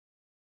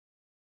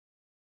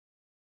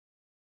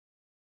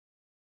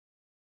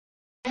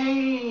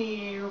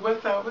Hey,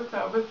 what's up, what's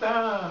up, what's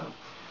up?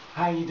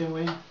 How you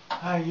doing?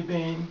 How you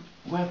been?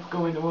 What's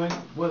going on?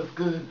 What's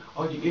good?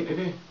 Oh, you getting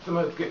it in?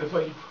 Somebody's getting it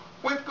for you.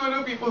 What's going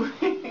on, people?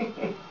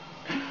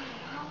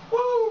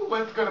 Woo!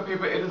 What's going on,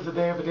 people? It is a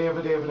day of a day of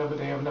a day of another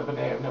day of another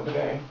day of another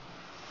day.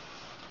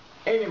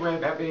 Anyway,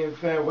 that being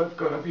said, what's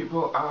going on,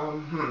 people?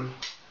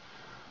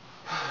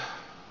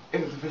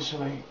 It is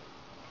officially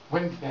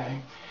Wednesday,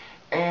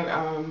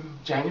 and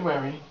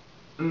January,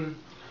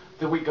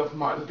 the week of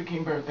Martin Luther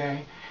King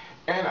birthday.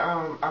 And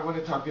I want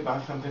to talk to you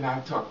about something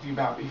I've talked to you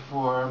about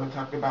before. I'm going to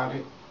talk about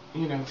it,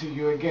 to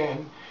you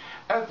again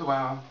as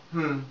well.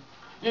 I'm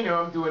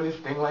doing this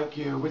thing like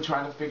you. We're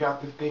trying to figure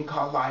out this thing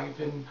called life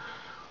and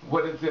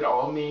what does it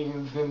all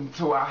means and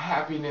to our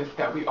happiness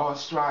that we all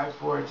strive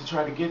for to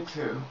try to get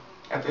to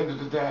at the end of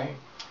the day.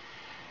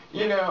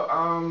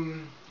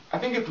 I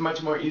think it's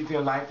much more easy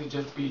in life to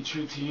just be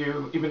true to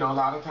you, even though a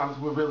lot of times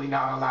we're really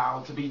not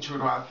allowed to be true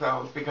to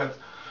ourselves because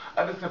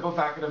of the simple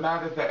fact of the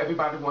matter is that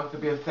everybody wants to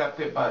be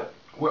accepted, but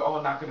we're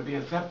all not going to be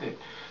accepted.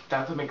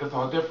 That's what makes us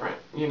all different,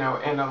 and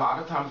a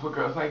lot of times with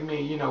girls like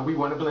me, we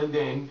want to blend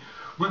in.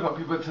 We want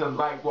people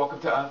to walk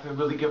up to us and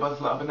really give us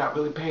love and not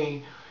really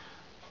pay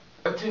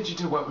attention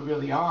to what we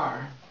really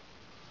are,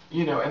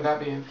 and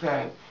that being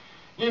said,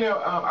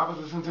 I was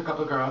listening to a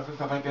couple of girls and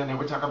stuff like that, and they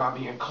were talking about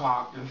being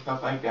clocked and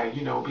stuff like that,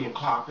 being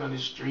clocked on the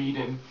street,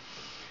 and,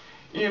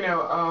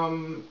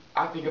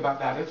 I think about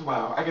that as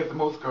well. I guess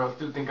most girls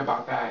do think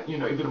about that,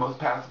 even the most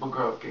passable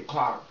girls get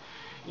clocked.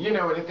 And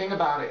the thing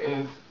about it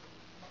is,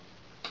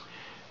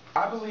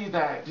 I believe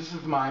that, this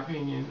is my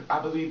opinion, I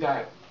believe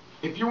that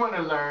if you want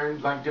to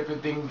learn,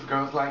 different things,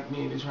 girls like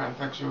me, the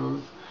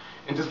transsexuals,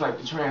 and just like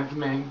the trans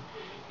men,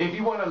 if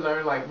you want to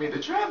learn like me,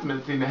 the trans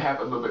men seem to have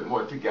a little bit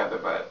more together,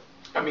 but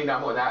I'm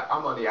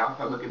on the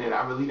outside looking in.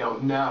 I really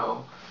don't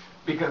know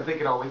because they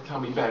could always tell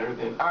me better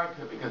than I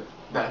could because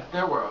that's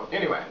their world.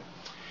 Anyway,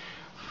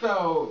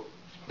 so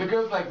the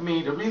girls like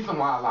me, the reason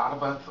why a lot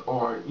of us,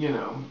 or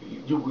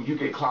you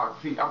get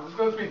clocked. See, I'm just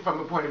going to speak from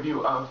the point of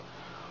view of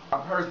a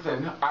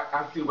person.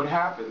 I see what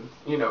happens,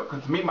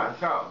 because me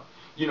myself,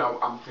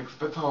 I'm 6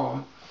 foot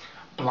tall,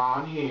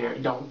 blonde hair,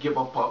 don't give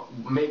a fuck,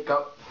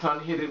 makeup, sun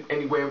hit it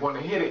any way I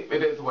want to hit it.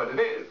 It is what it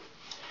is.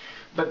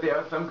 But there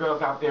are some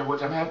girls out there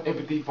which I have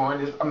empathy for,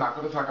 and I'm not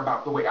going to talk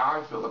about the way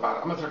I feel about it.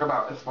 I'm going to talk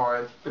about as far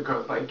as the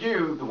girls like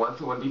you, the ones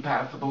who want to be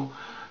passable,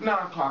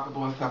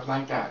 non-clockable, and stuff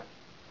like that.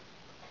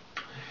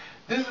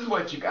 This is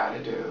what you got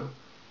to do,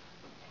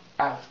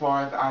 as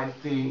far as I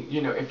see,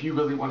 if you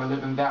really want to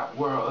live in that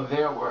world or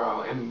their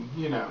world, and,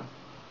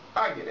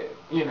 I get it,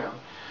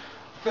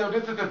 So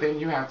this is the thing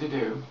you have to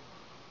do.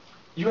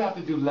 You have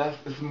to do less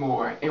is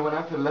more. And when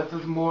I say less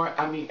is more,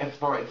 I mean as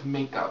far as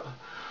makeup.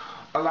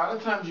 A lot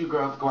of times you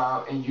girls go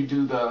out and you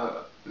do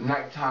the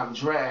nighttime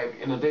drag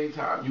in the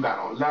daytime. You got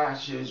on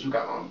lashes, you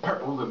got on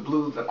purples and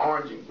blues and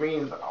orange and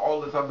greens and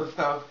all this other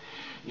stuff.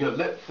 Your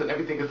lips and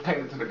everything is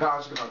painted to the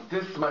gosh. You got on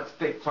this much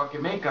thick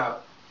fucking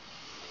makeup.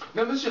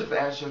 Now let's just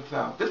ask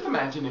yourself, just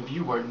imagine if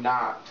you were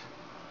not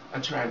a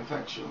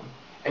transsexual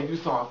and you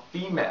saw a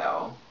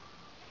female,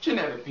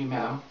 genetic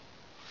female,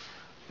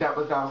 that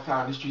was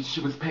outside in the street,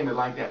 she was painted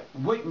like that.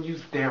 Wouldn't you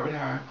stare at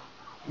her?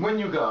 Wouldn't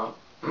you go,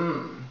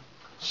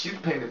 she's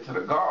painted to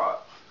the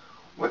gods.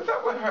 What's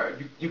up with her?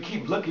 You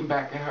keep looking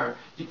back at her.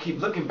 You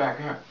keep looking back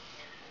at her.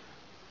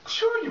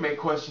 Sure, you may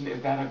question,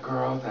 is that a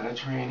girl? Is that a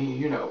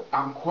tranny?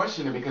 I'm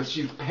questioning because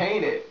she's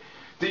painted.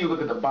 Then you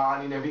look at the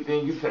body and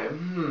everything. You say,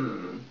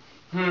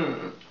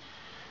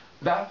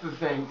 That's the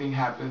same thing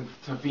happens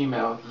to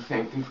females. The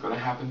same thing's going to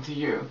happen to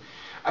you.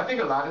 I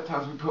think a lot of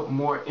times we put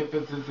more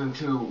emphasis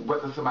into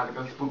whether somebody's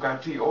going to spook our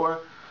tea,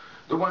 or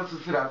the ones who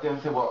sit out there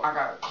and say, well, I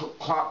got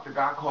clocked, the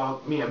guy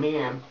called me a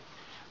man.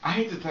 I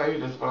hate to tell you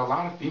this, but a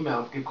lot of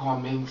females get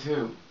called men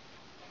too.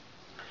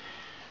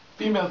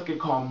 Females get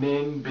called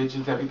men,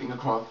 bitches, everything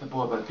across the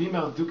board, but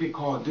females do get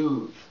called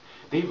dudes.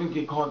 They even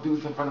get called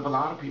dudes in front of a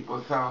lot of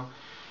people. So,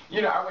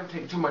 I wouldn't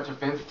take too much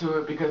offense to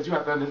it because you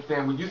have to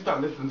understand when you start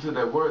listening to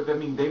their words, that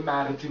means they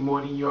matter to more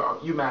than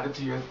you matter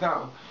to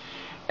yourself.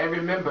 And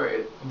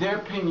remember, their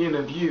opinion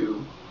of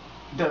you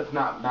does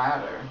not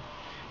matter.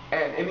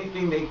 And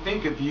anything they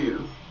think of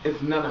you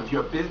is none of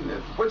your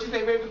business. What you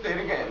say, baby? Say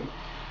it again.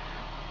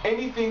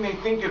 Anything they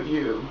think of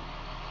you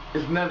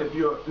is none of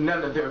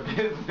their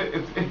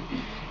business.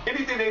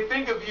 Anything they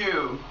think of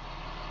you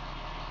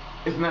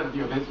is none of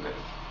your business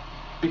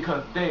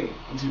because they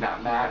do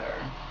not matter.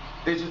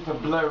 They're just a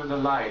blur in the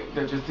light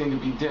that just seem to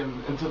be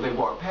dim until they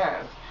walk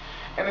past.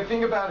 And the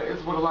thing about it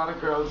is with a lot of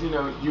girls, you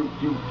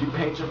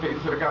paint your face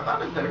to the gods.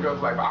 I understand a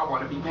girl's like, I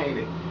want to be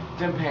painted.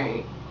 Then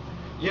paint.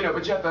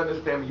 But you have to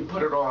understand when you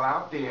put it all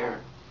out there,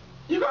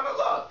 you're going to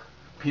look.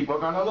 People are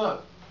going to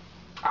look.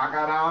 I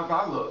got eyes,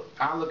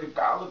 I look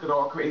at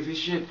all crazy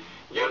shit.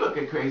 You look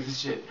at crazy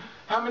shit.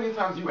 How many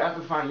times you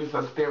ever find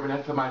yourself staring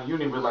at somebody, you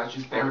didn't realize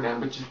you're staring at them,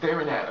 but you're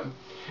staring at them.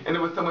 And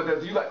there was someone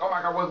that's, you like, oh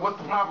my God, what's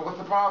the problem? What's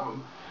the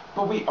problem?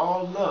 But we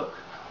all look.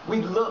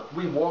 We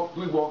walk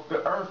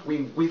the earth,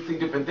 we see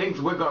different things,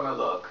 we're gonna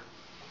look.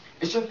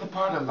 It's just a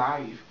part of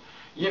life.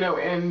 You know,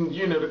 and,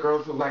 you know, the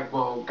girls are like,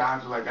 well,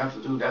 guys are like, that's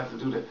a dude, that's a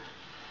dude.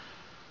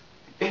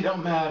 It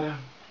don't matter.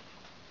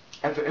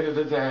 At the end of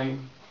the day,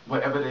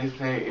 whatever they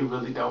say, it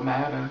really don't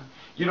matter.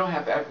 You don't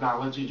have to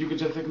acknowledge it. You can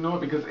just ignore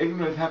it because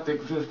ignorance have to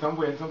exist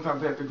somewhere.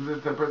 Sometimes it has to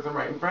exist in a person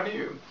right in front of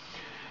you.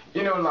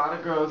 You know, a lot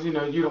of girls, you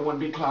know, you don't want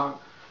to be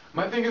clocked.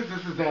 My thing is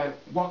this is that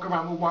walk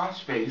around with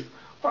wash face.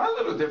 Find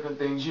little different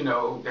things, you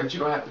know, that you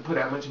don't have to put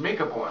that much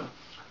makeup on.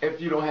 If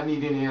you don't have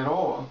need any at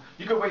all.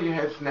 You can wear your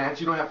head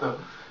snatched. You don't have to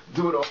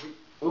do it all.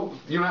 Oops.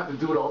 You don't have to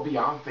do it all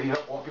Beyonce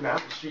up walking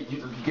down the street.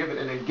 You just giving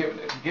it and giving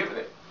it and giving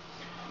it.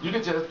 You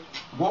can just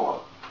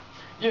walk.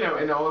 You know,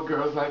 and all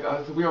girls like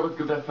us, we always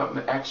give that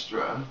something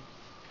extra.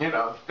 You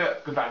know,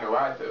 step, because I know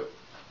I do.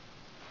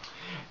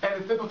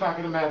 And the simple fact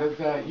of the matter is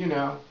that, you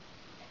know,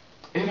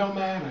 it don't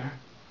matter.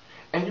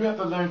 And you have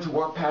to learn to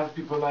walk past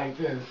people like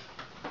this.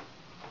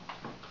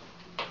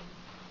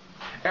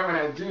 And when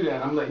I do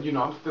that, I'm letting you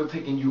know I'm still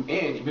taking you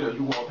in, even though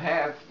you walk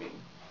past me.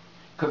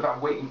 Because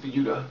I'm waiting for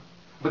you to...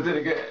 But then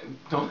again,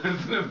 don't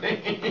listen to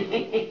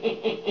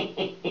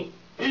me.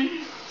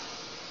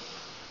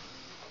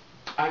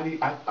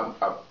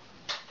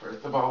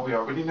 First of all, we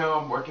already know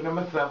I'm working on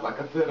myself. Like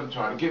I said, I'm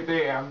trying to get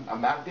there. I'm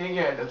not there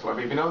yet. That's why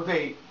baby no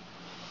date.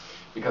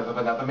 Because if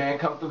another man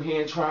come through here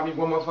and try me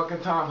one more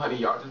fucking time, honey,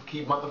 y'all just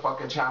keep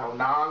motherfucking channel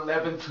 9,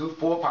 11, 2,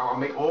 4, 5. I'll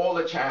make all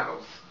the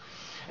channels.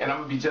 And I'm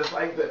going to be just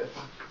like this.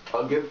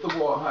 Against the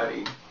wall,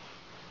 honey.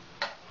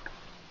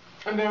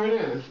 And there it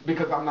is.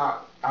 Because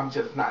I'm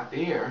just not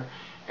there.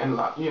 And,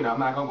 you know, I'm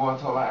not going to go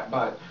into all that.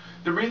 But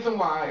the reason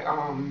why,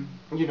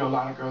 you know, a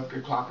lot of girls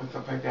get clocked and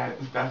stuff like that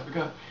is that's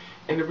because...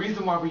 And the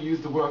reason why we use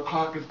the word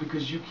clock is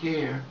because you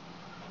care.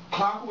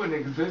 Clock wouldn't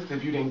exist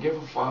if you didn't give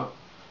a fuck.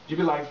 You'd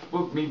be like,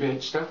 spook me,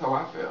 bitch. That's how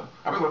I feel.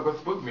 I'd be like, well,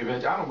 spook me,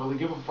 bitch. I don't really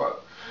give a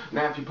fuck.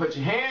 Now, if you put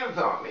your hands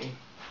on me,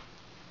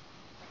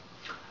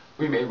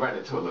 we may run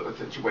into a little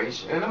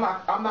situation. And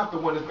I'm not the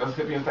one that's going to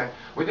sit here and say,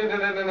 well,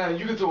 no,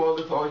 you can do all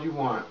this all you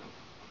want.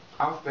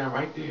 I'll stand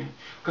right there.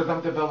 Because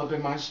I'm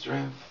developing my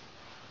strength.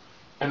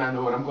 And I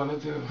know what I'm going to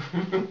do.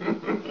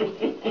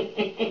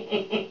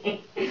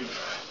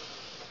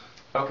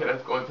 Okay,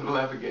 let's go into the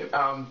left again.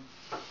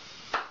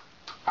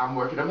 I'm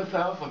working on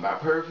myself. I'm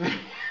not perfect.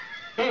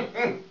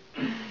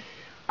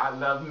 I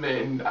love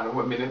men. I don't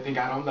want men to think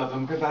I don't love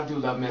them because I do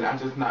love men. I'm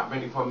just not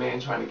ready for a man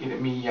trying to get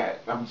at me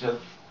yet. I'm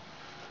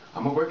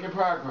a work in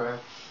progress.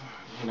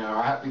 You know,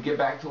 I have to get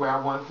back to where I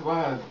once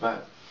was,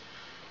 but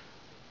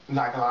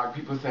like a lot of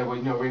people say, well,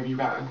 you know, Raven,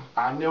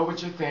 I know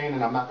what you're saying,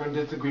 and I'm not going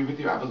to disagree with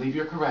you. I believe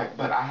you're correct,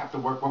 but I have to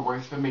work what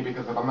works for me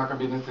because if I'm not going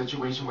to be in a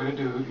situation with a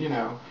dude, you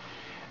know,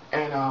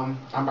 and I'm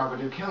about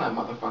to kill that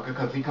motherfucker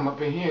because he come up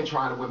in here and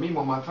trying to with me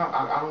one more time.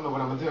 I don't know what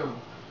I'm going to do.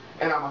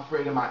 And I'm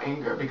afraid of my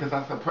anger because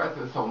I suppress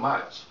it so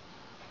much.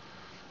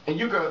 And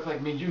you girls like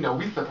me, you know,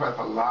 we suppress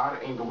a lot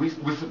of anger. We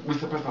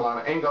suppress a lot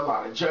of anger, a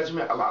lot of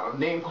judgment, a lot of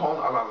name calling,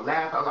 a lot of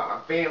laugh, a lot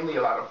of family,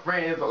 a lot of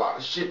friends, a lot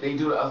of shit they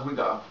do to us. We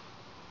go.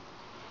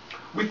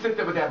 We sit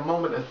there with that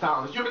moment of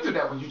silence. You ever do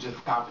that when you just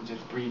stop and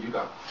just breathe? You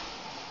go.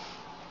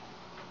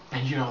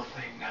 And you don't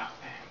say nothing.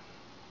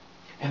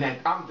 And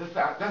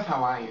that's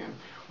how I am.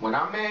 When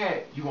I'm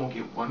mad, you won't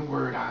get one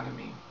word out of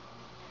me.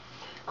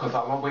 Because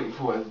all I'm waiting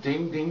for is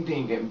ding, ding,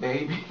 ding, and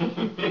baby.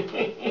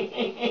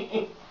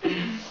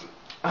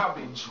 I'll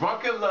be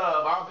drunk in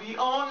love. I'll be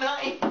all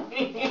night.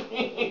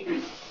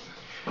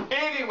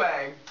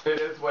 Anyway,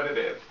 it is what it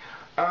is.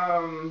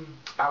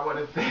 I want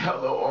to say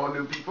hello, all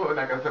new people. And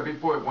like I said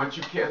before, once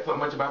you care so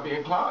much about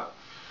being clocked,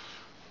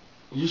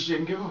 you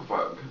shouldn't give a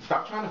fuck.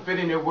 Stop trying to fit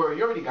in your world.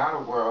 You already got a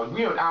world.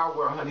 We in our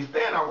world, honey.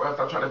 Stay in our world.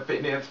 Stop trying to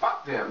fit in.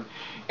 Fuck them.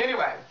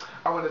 Anyway,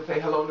 I want to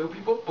say hello, new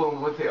people. Boom.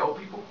 I want to say old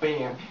people,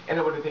 bam. And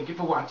I want to thank you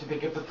for watching.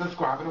 Thank you for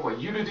subscribing. I want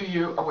you to do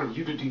you. I want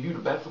you to do you the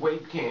best way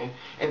you can.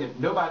 And if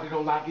nobody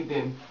don't like it,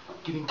 then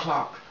getting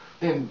clocked,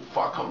 then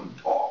fuck them.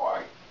 Oh.